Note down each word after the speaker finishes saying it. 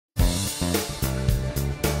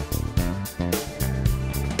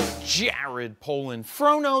Jared Polin,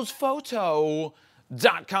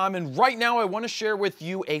 FroKnowsPhoto.com, and right now I want to share with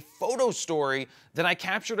you a photo story that I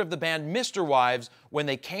captured of the band Misterwives when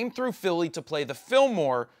they came through Philly to play the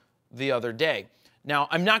Fillmore the other day. Now,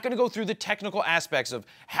 I'm not going to go through the technical aspects of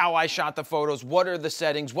how I shot the photos, what are the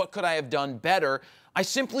settings, what could I have done better. I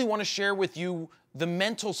simply want to share with you the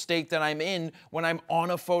mental state that I'm in when I'm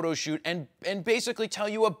on a photo shoot and basically tell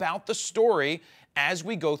you about the story as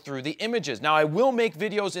we go through the images. Now, I will make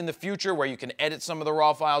videos in the future where you can edit some of the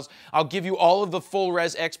raw files. I'll give you all of the full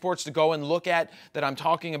res exports to go and look at that I'm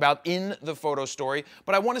talking about in the photo story,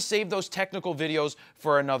 but I want to save those technical videos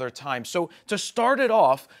for another time. So to start it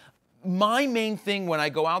off, my main thing when I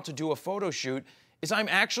go out to do a photo shoot is I'm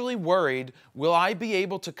actually worried, will I be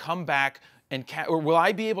able to come back and will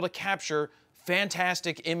I be able to capture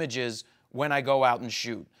fantastic images when I go out and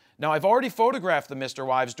shoot? Now, I've already photographed the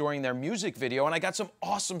Misterwives during their music video, and I got some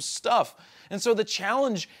awesome stuff. And so the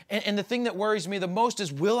challenge and the thing that worries me the most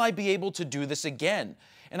is, will I be able to do this again?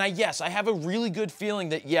 And yes, I have a really good feeling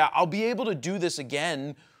that, yeah, I'll be able to do this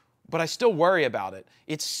again, but I still worry about it.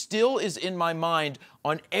 It still is in my mind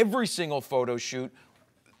on every single photo shoot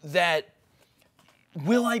that,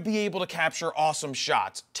 will I be able to capture awesome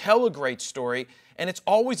shots, tell a great story? And it's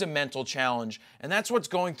always a mental challenge, and that's what's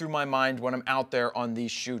going through my mind when I'm out there on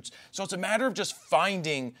these shoots. So it's a matter of just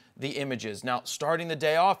finding the images. Now, starting the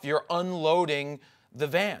day off, you're unloading the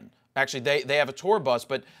van. Actually, they have a tour bus,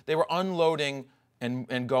 but they were unloading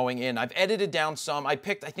and going in. I've edited down some. I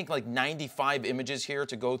picked, I think, like 95 images here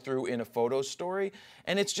to go through in a photo story,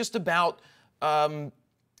 and it's just about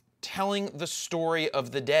telling the story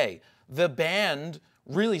of the day. The band,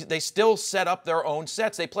 really, they still set up their own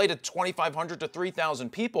sets. They played to 2,500 to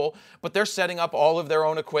 3,000 people, but they're setting up all of their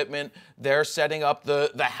own equipment. They're setting up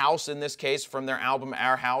the house, in this case, from their album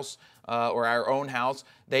Our House, or Our Own House.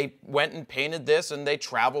 They went and painted this, and they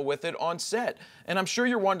travel with it on set. And I'm sure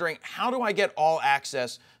you're wondering, how do I get all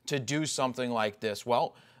access to do something like this?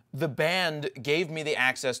 Well, the band gave me the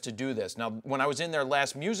access to do this. Now, when I was in their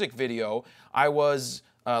last music video, I was,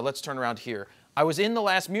 let's turn around here. I was in the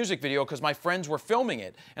last music video because my friends were filming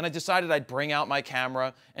it, and I decided I'd bring out my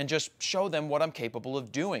camera and just show them what I'm capable of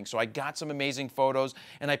doing. So I got some amazing photos,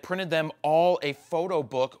 and I printed them all a photo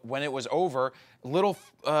book when it was over, a little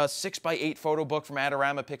 6x8 photo book from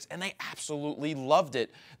Adorama Pics, and they absolutely loved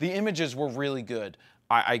it. The images were really good.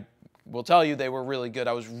 I will tell you, they were really good.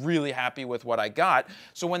 I was really happy with what I got.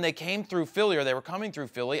 So when they came through Philly, or they were coming through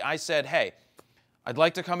Philly, I said, hey, I'd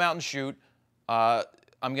like to come out and shoot.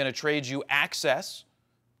 I'm going to trade you access,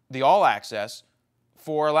 the all access,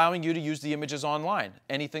 for allowing you to use the images online,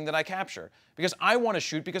 anything that I capture. Because I want to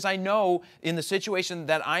shoot, because I know in the situation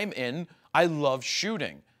that I'm in, I love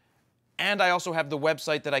shooting. And I also have the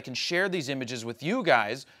website that I can share these images with you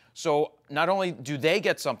guys, so not only do they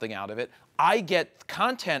get something out of it, I get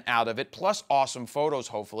content out of it, plus awesome photos,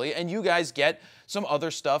 hopefully, and you guys get some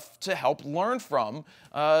other stuff to help learn from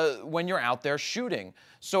when you're out there shooting.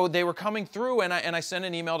 So they were coming through, and I sent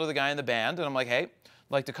an email to the guy in the band, and I'm like, hey, I'd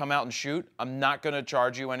like to come out and shoot. I'm not going to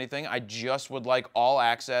charge you anything. I just would like all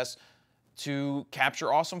access to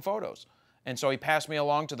capture awesome photos. And so he passed me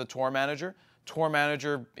along to the tour manager. Tour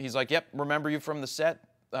manager, he's like, yep, remember you from the set.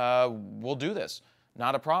 We'll do this.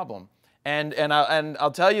 Not a problem. And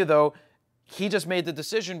I'll tell you, though, he just made the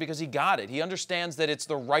decision because he got it. He understands that it's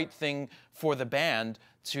the right thing for the band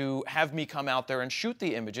to have me come out there and shoot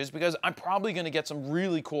the images, because I'm probably going to get some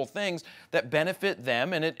really cool things that benefit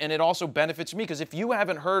them, and it also benefits me, because if you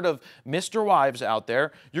haven't heard of Misterwives out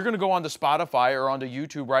there, you're going to go onto Spotify or onto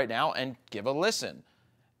YouTube right now and give a listen.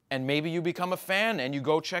 And maybe you become a fan and you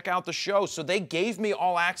go check out the show. So they gave me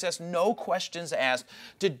all access, no questions asked,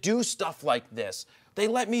 to do stuff like this. They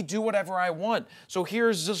let me do whatever I want. So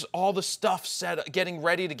here's just all the stuff getting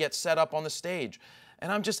ready to get set up on the stage.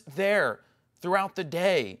 And I'm just there throughout the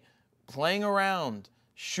day, playing around,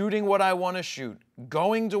 shooting what I want to shoot,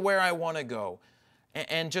 going to where I want to go,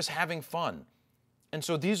 and just having fun. And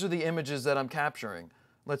so these are the images that I'm capturing.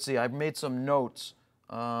 Let's see, I've made some notes.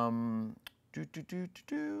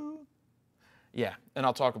 Yeah, and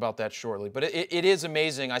I'll talk about that shortly. But it is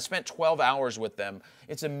amazing. I spent 12 hours with them.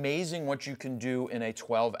 It's amazing what you can do in a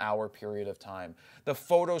 12-hour period of time. The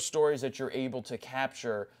photo stories that you're able to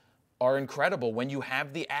capture are incredible when you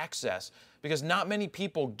have the access, because not many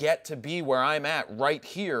people get to be where I'm at right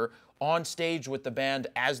here on stage with the band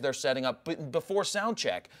as they're setting up before sound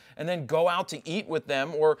check, and then go out to eat with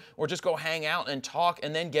them, or just go hang out and talk,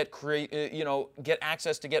 and then get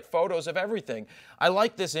access to get photos of everything. I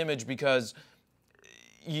like this image because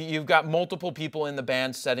you've got multiple people in the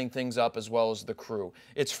band setting things up as well as the crew.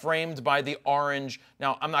 It's framed by the orange.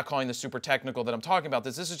 Now, I'm not calling this super technical that I'm talking about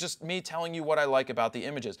this. This is just me telling you what I like about the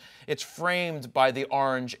images. It's framed by the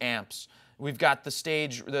orange amps. We've got the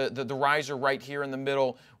stage, the riser right here in the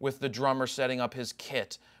middle with the drummer setting up his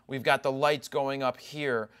kit. We've got the lights going up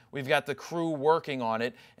here. We've got the crew working on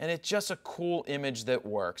it, and it's just a cool image that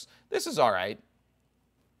works. This is all right.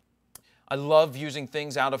 I love using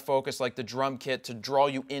things out of focus like the drum kit to draw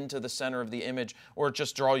you into the center of the image or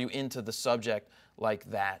just draw you into the subject like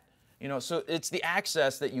that. You know, so it's the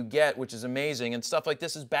access that you get, which is amazing, and stuff like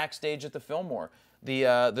this is backstage at the Fillmore.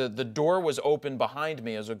 The door was open behind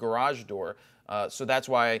me as a garage door, so that's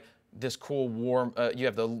why this cool warm, you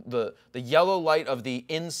have the yellow light of the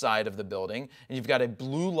inside of the building, and you've got a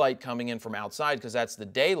blue light coming in from outside because that's the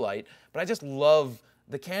daylight, but I just love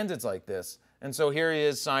the candids like this. And so here he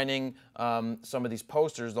is signing some of these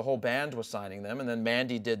posters. The whole band was signing them, and then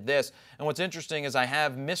Mandy did this. And what's interesting is I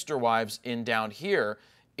have Misterwives in down here.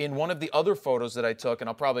 In one of the other photos that I took, and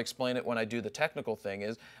I'll probably explain it when I do the technical thing,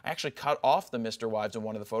 is I actually cut off the Misterwives in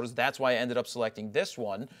one of the photos. That's why I ended up selecting this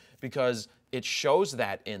one, because it shows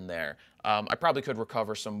that in there. I probably could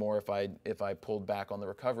recover some more if I pulled back on the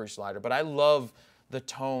recovery slider, but I love the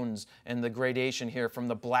tones and the gradation here from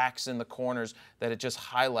the blacks in the corners that it just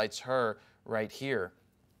highlights her right here.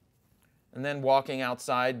 And then walking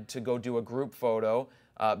outside to go do a group photo.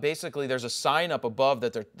 Basically, there's a sign up above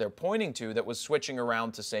that they're pointing to that was switching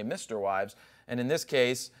around to say Misterwives. And in this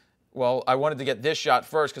case, well, I wanted to get this shot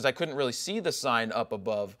first because I couldn't really see the sign up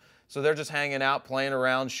above. So they're just hanging out, playing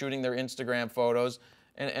around, shooting their Instagram photos,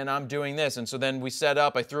 and I'm doing this. And so then we set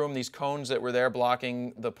up, I threw them these cones that were there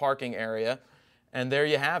blocking the parking area, and there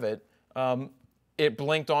you have it. It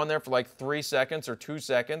blinked on there for like 3 seconds or 2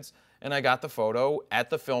 seconds, and I got the photo at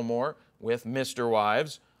the Fillmore with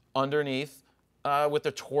Misterwives underneath with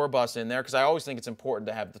the tour bus in there, because I always think it's important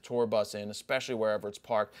to have the tour bus in, especially wherever it's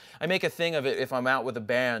parked. I make a thing of it if I'm out with a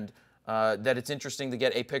band, that it's interesting to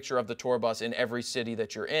get a picture of the tour bus in every city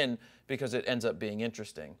that you're in, because it ends up being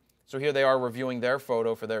interesting. So here they are reviewing their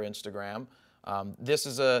photo for their Instagram. This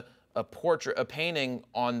is a portrait, a painting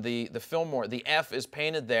on the Fillmore. The F is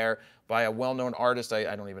painted there by a well-known artist.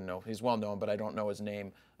 I don't even know. He's well-known, but I don't know his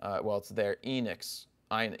name. Well, it's there. Enex.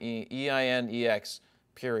 E-I-N-E-X,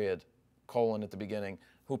 period, colon at the beginning,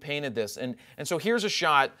 who painted this. And so here's a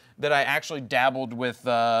shot that I actually dabbled with,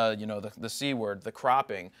 you know, the C word, the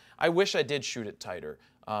cropping. I wish I did shoot it tighter.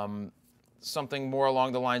 Something more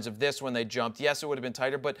along the lines of this when they jumped. Yes, it would have been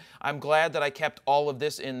tighter, but I'm glad that I kept all of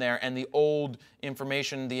this in there and the old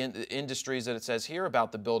information, the industries that it says here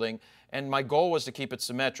about the building. And my goal was to keep it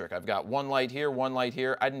symmetric. I've got one light here, one light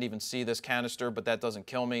here. I didn't even see this canister, but that doesn't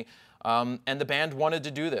kill me. And the band wanted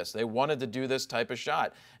to do this. They wanted to do this type of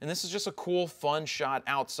shot. And this is just a cool, fun shot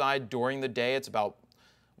outside during the day. It's about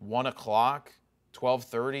 1 o'clock,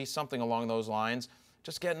 12:30, something along those lines.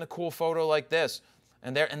 Just getting a cool photo like this.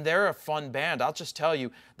 And they're a fun band. I'll just tell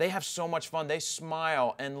you, they have so much fun. They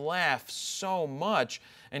smile and laugh so much.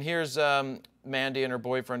 And here's Mandy and her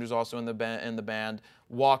boyfriend, who's also in the band,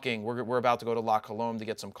 walking. We're about to go to La Colombe to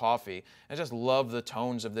get some coffee. I just love the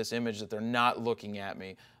tones of this image that they're not looking at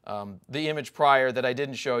me. The image prior that I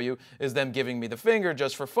didn't show you is them giving me the finger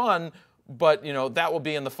just for fun. But, you know, that will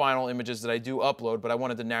be in the final images that I do upload, but I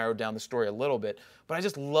wanted to narrow down the story a little bit. But I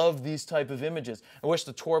just love these type of images. I wish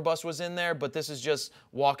the tour bus was in there, but this is just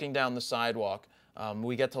walking down the sidewalk.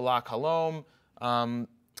 We get to La Colombe. I'm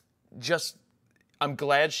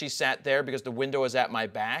glad she sat there because the window is at my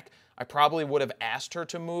back. I probably would have asked her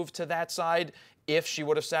to move to that side if she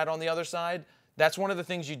would have sat on the other side. That's one of the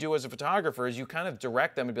things you do as a photographer, is you kind of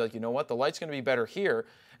direct them and be like, you know what, the light's going to be better here.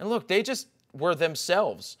 And look, they just were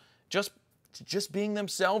themselves. Just being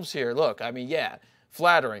themselves here. Look, I mean, yeah,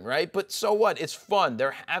 flattering, right? But so what? It's fun.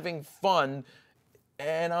 They're having fun,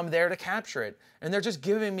 and I'm there to capture it. And they're just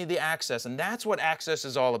giving me the access, and that's what access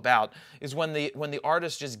is all about, is when the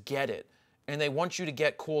artists just get it, and they want you to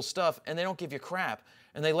get cool stuff, and they don't give you crap,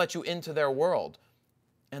 and they let you into their world,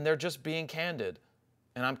 and they're just being candid,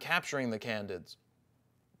 and I'm capturing the candids,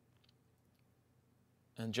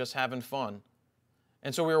 and just having fun.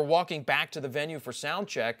 And so we were walking back to the venue for sound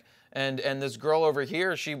check, and this girl over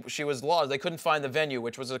here, she was lost. They couldn't find the venue,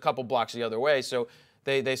 which was a couple blocks the other way. So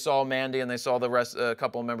they saw Mandy and they saw the rest, a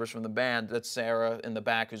couple of members from the band. That's Sarah in the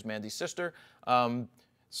back, who's Mandy's sister.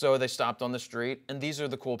 So they stopped on the street, and these are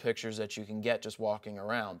the cool pictures that you can get just walking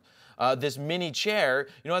around. This mini chair,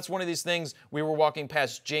 you know, that's one of these things. We were walking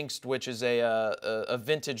past Jinxed, which is a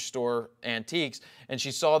vintage store, antiques, and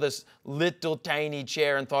she saw this little tiny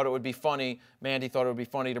chair and thought it would be funny. Mandy thought it would be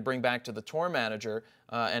funny to bring back to the tour manager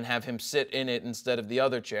and have him sit in it instead of the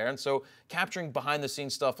other chair. And so capturing behind the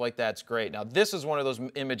scenes stuff like that's great. Now, this is one of those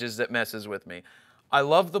images that messes with me. I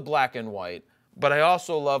love the black and white, but I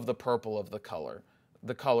also love the purple of the color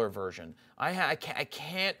version. I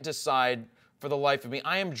can't decide for the life of me.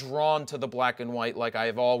 I am drawn to the black and white like I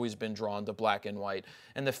have always been drawn to black and white.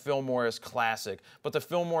 And the Fillmore is classic. But the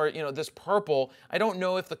Fillmore, you know, this purple, I don't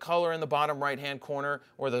know if the color in the bottom right-hand corner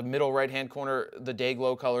or the middle right-hand corner, the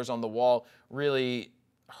Dayglow colors on the wall, really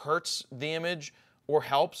hurts the image or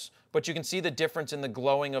helps. But you can see the difference in the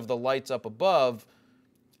glowing of the lights up above.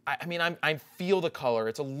 I mean, I feel the color.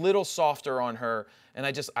 It's a little softer on her, and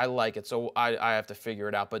I like it. So I have to figure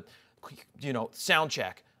it out. But, you know, sound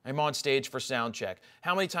check. I'm on stage for sound check.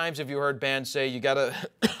 How many times have you heard bands say, you gotta,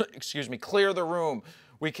 excuse me, clear the room.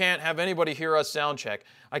 We can't have anybody hear us sound check.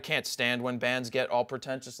 I can't stand when bands get all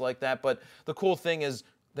pretentious like that, but the cool thing is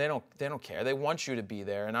they don't care. They want you to be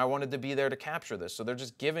there, and I wanted to be there to capture this, so they're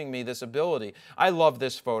just giving me this ability. I love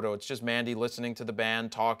this photo. It's just Mandy listening to the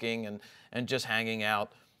band, talking, and just hanging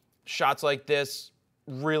out. Shots like this,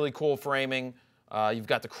 really cool framing. You've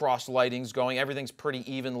got the cross lightings going. Everything's pretty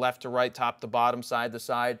even, left to right, top to bottom, side to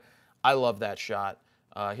side. I love that shot.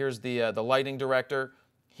 Here's the lighting director.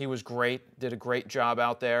 He was great, did a great job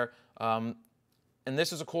out there. And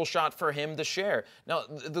this is a cool shot for him to share. Now,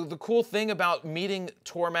 the cool thing about meeting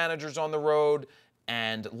tour managers on the road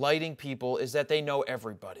and lighting people is that they know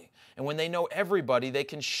everybody. And when they know everybody, they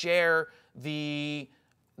can share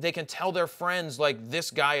they can tell their friends, like, this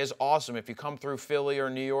guy is awesome. If you come through Philly or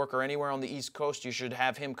New York or anywhere on the East Coast, you should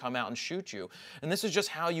have him come out and shoot you. And this is just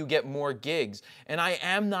how you get more gigs. And I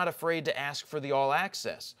am not afraid to ask for the all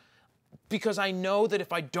access, because I know that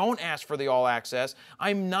if I don't ask for the all access,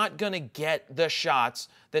 I'm not going to get the shots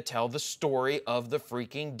that tell the story of the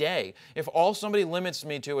freaking day. If all somebody limits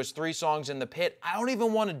me to is 3 songs in the pit, I don't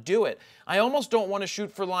even want to do it. I almost don't want to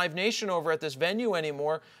shoot for Live Nation over at this venue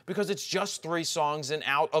anymore, because it's just 3 songs and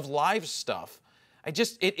out of live stuff.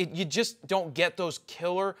 You just don't get those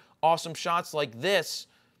killer, awesome shots like this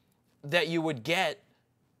that you would get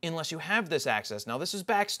unless you have this access. Now, this is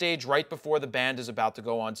backstage right before the band is about to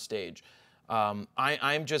go on stage.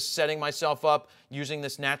 I'm just setting myself up using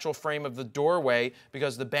this natural frame of the doorway,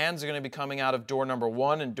 because the bands are going to be coming out of door number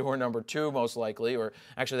 1 and door number 2 most likely, or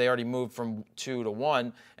actually they already moved from 2 to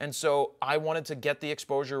 1. And so I wanted to get the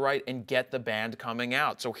exposure right and get the band coming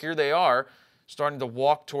out. So here they are, starting to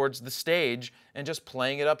walk towards the stage and just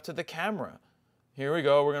playing it up to the camera. Here we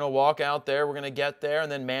go, we're going to walk out there, we're going to get there,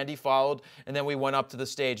 and then Mandy followed, and then we went up to the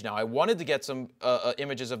stage. Now, I wanted to get some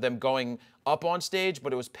images of them going up on stage,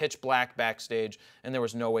 but it was pitch black backstage, and there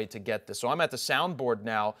was no way to get this. So I'm at the soundboard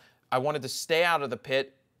now. I wanted to stay out of the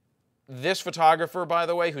pit. This photographer, by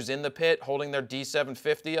the way, who's in the pit holding their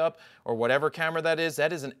D750 up, or whatever camera that is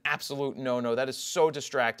an absolute no-no. That is so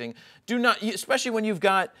distracting. Do not, especially when you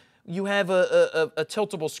have a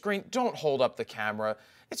tiltable screen, don't hold up the camera.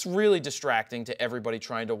 It's really distracting to everybody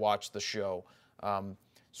trying to watch the show.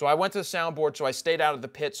 So I went to the soundboard, so I stayed out of the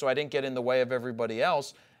pit so I didn't get in the way of everybody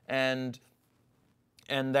else, and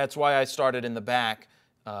that's why I started in the back.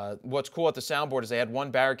 What's cool at the soundboard is they had one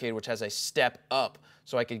barricade which has a step up,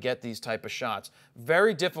 so I could get these type of shots.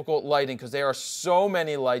 Very difficult lighting, because there are so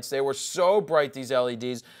many lights. They were so bright, these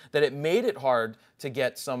LEDs, that it made it hard to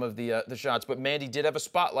get some of the shots. But Mandy did have a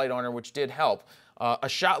spotlight on her, which did help. A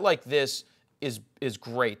shot like this is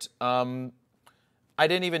great. I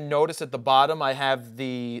didn't even notice at the bottom I have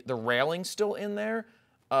the railing still in there.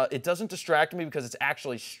 It doesn't distract me because it's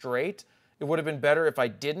actually straight. It would have been better if I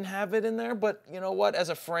didn't have it in there, but you know what? As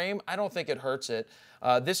a frame, I don't think it hurts it.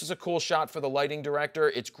 This is a cool shot for the lighting director.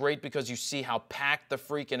 It's great because you see how packed the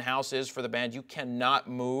freaking house is for the band. You cannot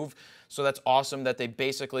move. So that's awesome that they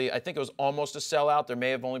basically, I think it was almost a sellout. There may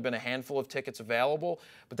have only been a handful of tickets available,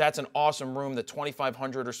 but that's an awesome room. The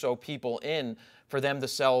 2,500 or so people in, for them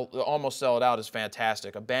to almost sell it out is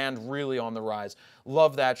fantastic. A band really on the rise.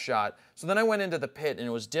 Love that shot. So then I went into the pit, and it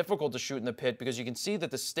was difficult to shoot in the pit because you can see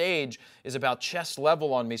that the stage is about chest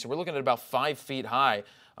level on me. So we're looking at about 5 feet high.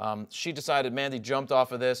 She decided, Mandy jumped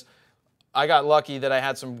off of this. I got lucky that I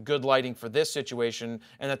had some good lighting for this situation,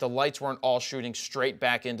 and that the lights weren't all shooting straight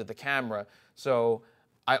back into the camera. So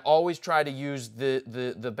I always try to use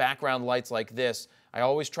the background lights like this. I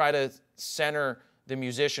always try to center the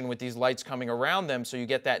musician with these lights coming around them so you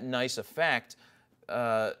get that nice effect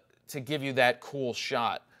to give you that cool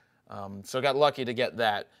shot. So I got lucky to get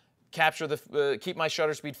that. Capture keep my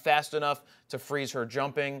shutter speed fast enough to freeze her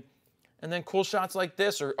jumping. And then cool shots like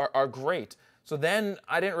this are great. So then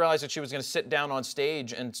I didn't realize that she was going to sit down on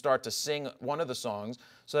stage and start to sing one of the songs.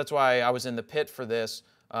 So that's why I was in the pit for this.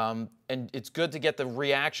 And it's good to get the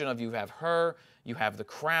reaction of you have her, you have the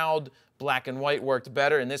crowd. Black and white worked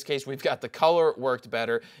better. In this case, we've got the color worked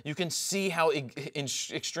better. You can see how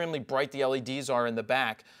extremely bright the LEDs are in the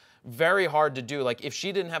back. Very hard to do. Like if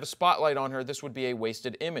she didn't have a spotlight on her, this would be a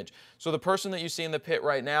wasted image. So the person that you see in the pit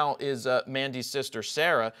right now is Mandy's sister,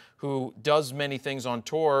 Sarah, who does many things on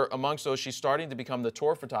tour. Amongst those, she's starting to become the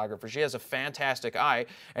tour photographer. She has a fantastic eye.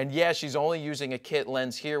 And yeah, she's only using a kit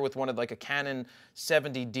lens here with one of like a Canon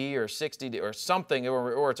 70D or 60D or something,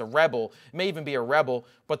 or it's a Rebel. It may even be a Rebel,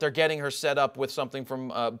 but they're getting her set up with something from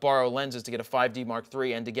Borrow Lenses to get a 5D Mark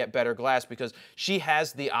III and to get better glass because she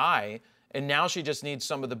has the eye. And now she just needs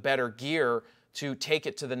some of the better gear to take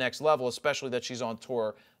it to the next level, especially that she's on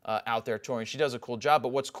tour, out there touring. She does a cool job.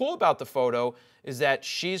 But what's cool about the photo is that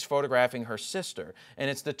she's photographing her sister. And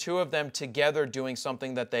it's the two of them together doing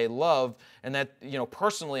something that they love. And that, you know,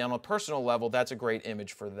 personally, on a personal level, that's a great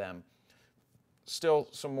image for them. Still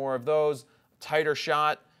some more of those. Tighter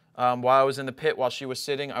shot. While I was in the pit, while she was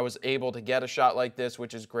sitting, I was able to get a shot like this,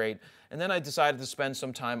 which is great. And then I decided to spend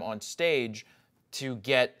some time on stage to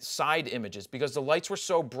get side images because the lights were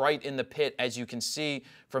so bright in the pit, as you can see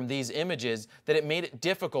from these images, that it made it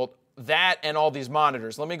difficult. That and all these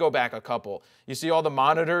monitors. Let me go back a couple. You see all the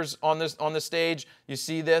monitors on the stage? You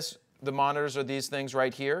see this? The monitors are these things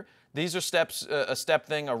right here. These are steps, a step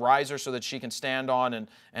thing, a riser so that she can stand on and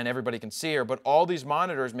everybody can see her. But all these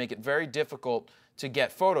monitors make it very difficult to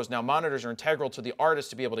get photos. Now, monitors are integral to the artist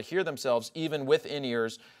to be able to hear themselves, even with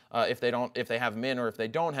in-ears, if they have them in or if they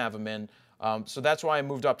don't have them in. So that's why I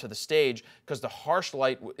moved up to the stage, because the harsh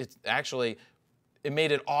light, it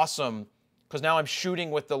made it awesome, because now I'm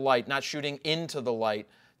shooting with the light, not shooting into the light,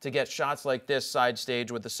 to get shots like this side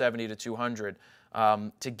stage with the 70 to 200.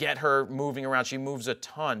 To get her moving around. She moves a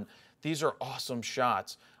ton. These are awesome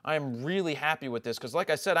shots. I am really happy with this because, like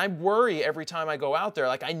I said, I worry every time I go out there.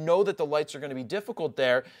 Like, I know that the lights are going to be difficult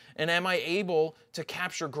there, and am I able to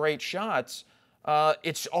capture great shots?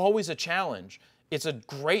 It's always a challenge. It's a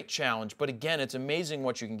great challenge, but again, it's amazing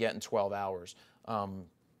what you can get in 12 hours. And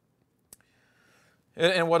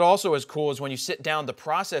what also is cool is when you sit down to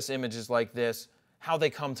process images like this, how they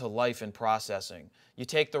come to life in processing. You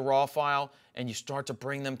take the raw file and you start to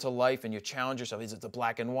bring them to life and you challenge yourself. Is it the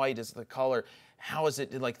black and white? Is it the color? How is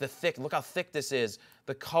it like the thick? Look how thick this is.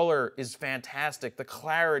 The color is fantastic. The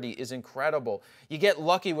clarity is incredible. You get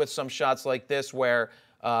lucky with some shots like this where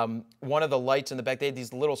one of the lights in the back, they had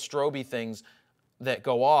these little strobe things that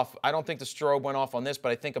go off. I don't think the strobe went off on this,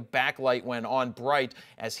 but I think a backlight went on bright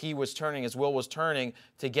as he was turning, as Will was turning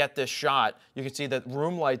to get this shot. You can see that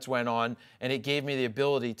room lights went on, and it gave me the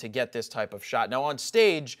ability to get this type of shot. Now on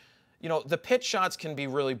stage, you know, the pit shots can be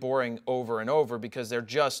really boring over and over because they're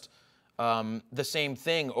just the same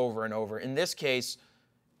thing over and over. In this case,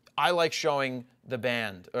 I like showing the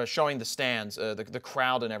band, showing the stands, the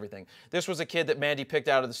crowd and everything. This was a kid that Mandy picked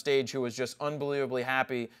out of the stage who was just unbelievably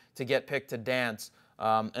happy to get picked to dance.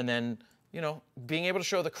 And then, you know, being able to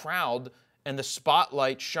show the crowd and the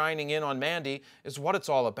spotlight shining in on Mandy is what it's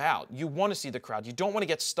all about. You want to see the crowd. You don't want to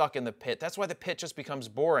get stuck in the pit. That's why the pit just becomes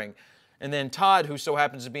boring. And then Todd, who so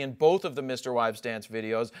happens to be in both of the Misterwives dance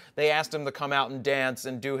videos, they asked him to come out and dance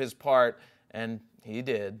and do his part, and he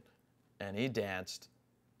did, and he danced.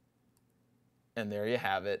 And there you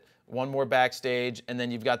have it. One more backstage, and then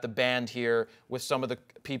you've got the band here with some of the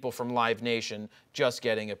people from Live Nation just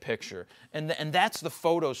getting a picture. And that's the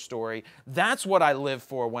photo story. That's what I live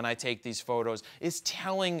for when I take these photos, is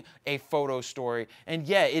telling a photo story. And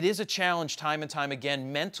yeah, it is a challenge time and time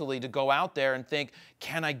again mentally to go out there and think,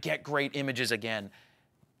 can I get great images again?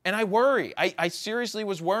 And I worry. I seriously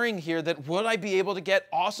was worrying here that would I be able to get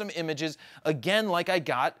awesome images again like I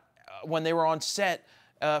got when they were on set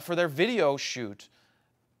for their video shoot.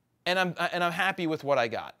 And I'm happy with what I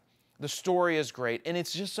got. The story is great, and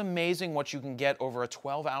it's just amazing what you can get over a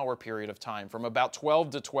 12-hour period of time, from about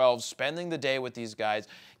 12 to 12, spending the day with these guys,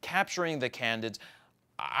 capturing the candids.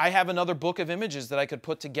 I have another book of images that I could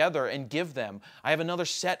put together and give them. I have another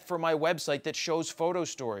set for my website that shows photo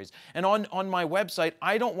stories. And on my website,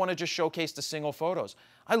 I don't want to just showcase the single photos.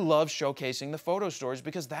 I love showcasing the photo stories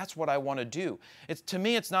because that's what I want to do. To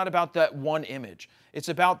me, it's not about that one image. It's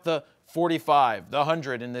about the 45, the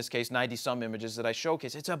 100, in this case, 90-some images that I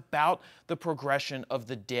showcase. It's about the progression of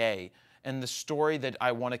the day and the story that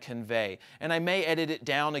I want to convey. And I may edit it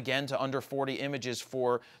down again to under 40 images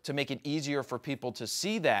to make it easier for people to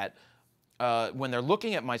see that. when they're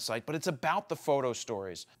looking at my site, but it's about the photo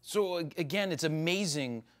stories. So again, it's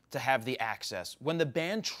amazing to have the access. When the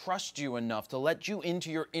band trusts you enough to let you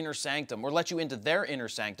into your inner sanctum, or let you into their inner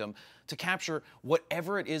sanctum to capture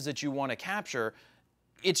whatever it is that you want to capture,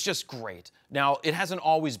 it's just great. Now, it hasn't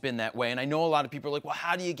always been that way, and I know a lot of people are like, well,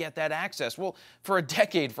 how do you get that access? Well, for a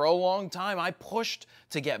decade, for a long time, I pushed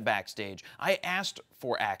to get backstage. I asked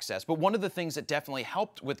for access, but one of the things that definitely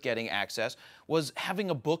helped with getting access was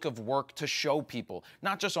having a book of work to show people,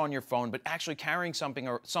 not just on your phone, but actually carrying something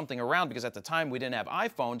around, because at the time we didn't have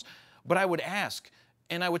iPhones, but I would ask,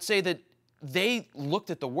 and I would say that they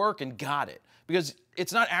looked at the work and got it. Because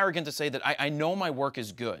it's not arrogant to say that I know my work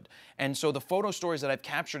is good. And so the photo stories that I've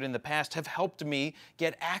captured in the past have helped me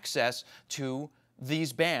get access to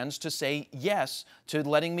these bands to say yes to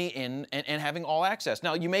letting me in and having all access.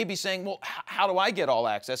 Now, you may be saying, well, how do I get all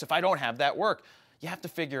access if I don't have that work? You have to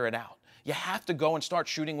figure it out. You have to go and start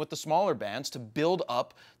shooting with the smaller bands to build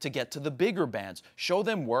up to get to the bigger bands. Show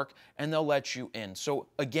them work and they'll let you in. So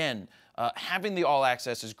again, having the all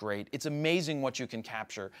access is great. It's amazing what you can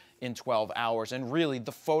capture in 12 hours. And really,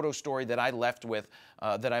 the photo story that I left with,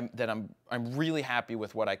 that I'm really happy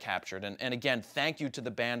with what I captured. And again, thank you to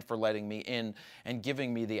the band for letting me in and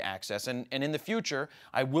giving me the access. And in the future,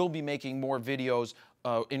 I will be making more videos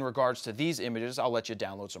in regards to these images. I'll let you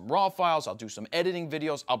download some raw files. I'll do some editing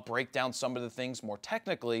videos. I'll break down some of the things more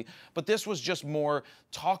technically. But this was just more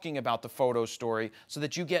talking about the photo story so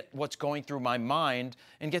that you get what's going through my mind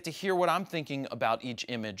and get to hear what I'm thinking about each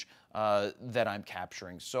image that I'm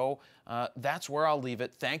capturing. So that's where I'll leave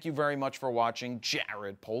it. Thank you very much for watching.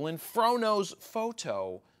 Jared Polin,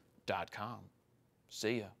 FroKnowsPhoto.com.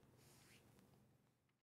 See ya.